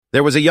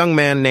There was a young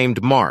man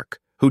named Mark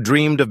who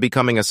dreamed of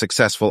becoming a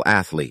successful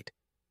athlete.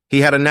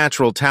 He had a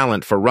natural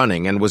talent for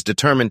running and was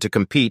determined to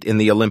compete in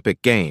the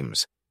Olympic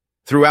Games.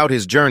 Throughout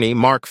his journey,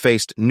 Mark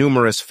faced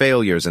numerous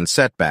failures and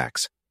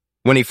setbacks.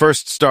 When he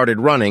first started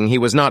running, he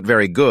was not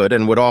very good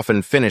and would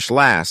often finish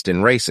last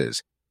in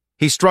races.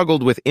 He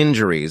struggled with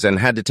injuries and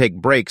had to take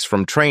breaks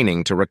from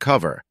training to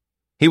recover.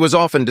 He was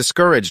often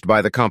discouraged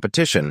by the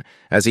competition,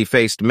 as he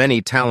faced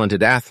many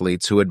talented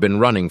athletes who had been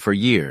running for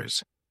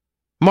years.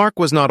 Mark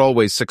was not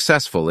always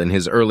successful in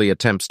his early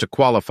attempts to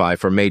qualify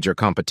for major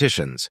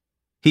competitions.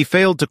 He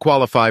failed to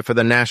qualify for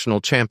the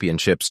national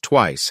championships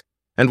twice,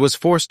 and was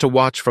forced to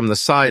watch from the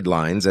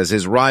sidelines as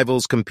his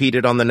rivals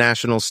competed on the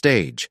national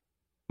stage.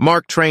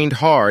 Mark trained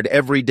hard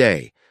every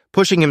day,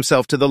 pushing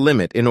himself to the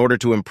limit in order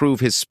to improve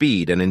his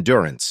speed and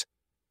endurance.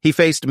 He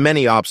faced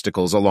many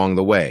obstacles along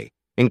the way,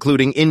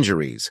 including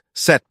injuries,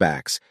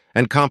 setbacks,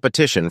 and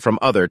competition from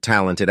other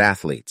talented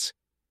athletes.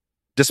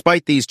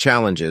 Despite these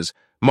challenges,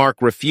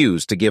 Mark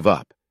refused to give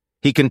up.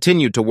 He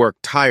continued to work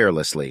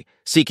tirelessly,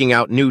 seeking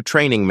out new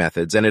training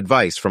methods and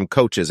advice from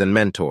coaches and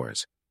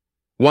mentors.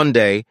 One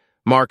day,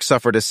 Mark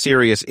suffered a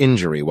serious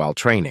injury while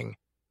training.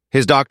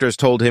 His doctors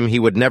told him he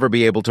would never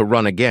be able to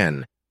run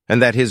again,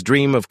 and that his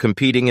dream of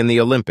competing in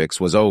the Olympics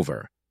was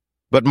over.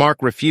 But Mark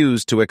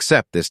refused to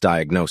accept this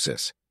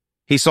diagnosis.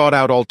 He sought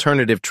out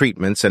alternative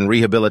treatments and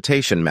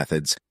rehabilitation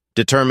methods,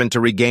 determined to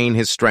regain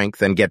his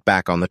strength and get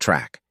back on the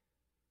track.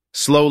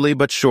 Slowly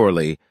but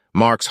surely,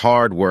 Mark's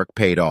hard work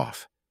paid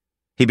off.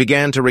 He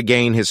began to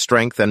regain his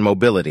strength and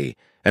mobility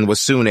and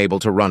was soon able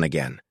to run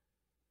again.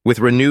 With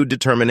renewed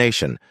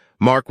determination,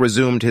 Mark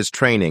resumed his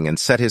training and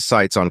set his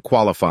sights on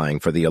qualifying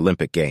for the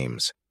Olympic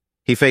Games.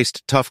 He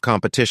faced tough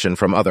competition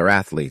from other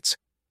athletes,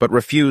 but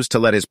refused to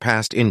let his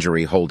past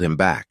injury hold him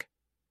back.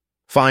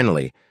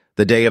 Finally,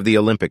 the day of the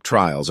Olympic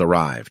trials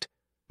arrived.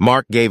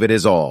 Mark gave it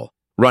his all,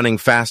 running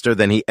faster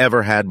than he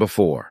ever had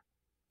before.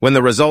 When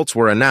the results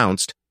were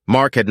announced,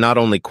 Mark had not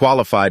only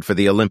qualified for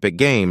the Olympic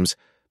Games,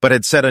 but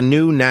had set a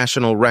new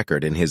national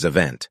record in his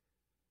event.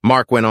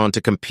 Mark went on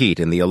to compete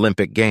in the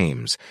Olympic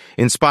Games,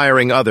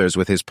 inspiring others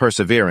with his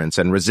perseverance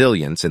and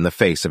resilience in the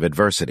face of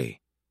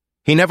adversity.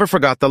 He never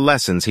forgot the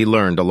lessons he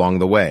learned along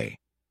the way,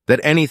 that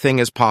anything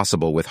is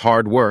possible with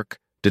hard work,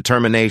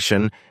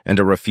 determination, and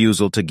a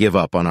refusal to give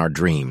up on our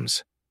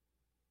dreams.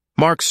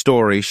 Mark's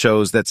story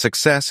shows that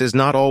success is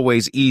not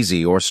always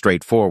easy or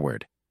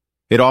straightforward.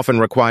 It often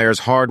requires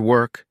hard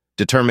work,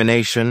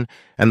 determination,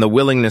 and the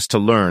willingness to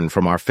learn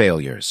from our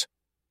failures.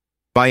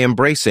 By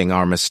embracing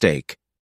our mistake,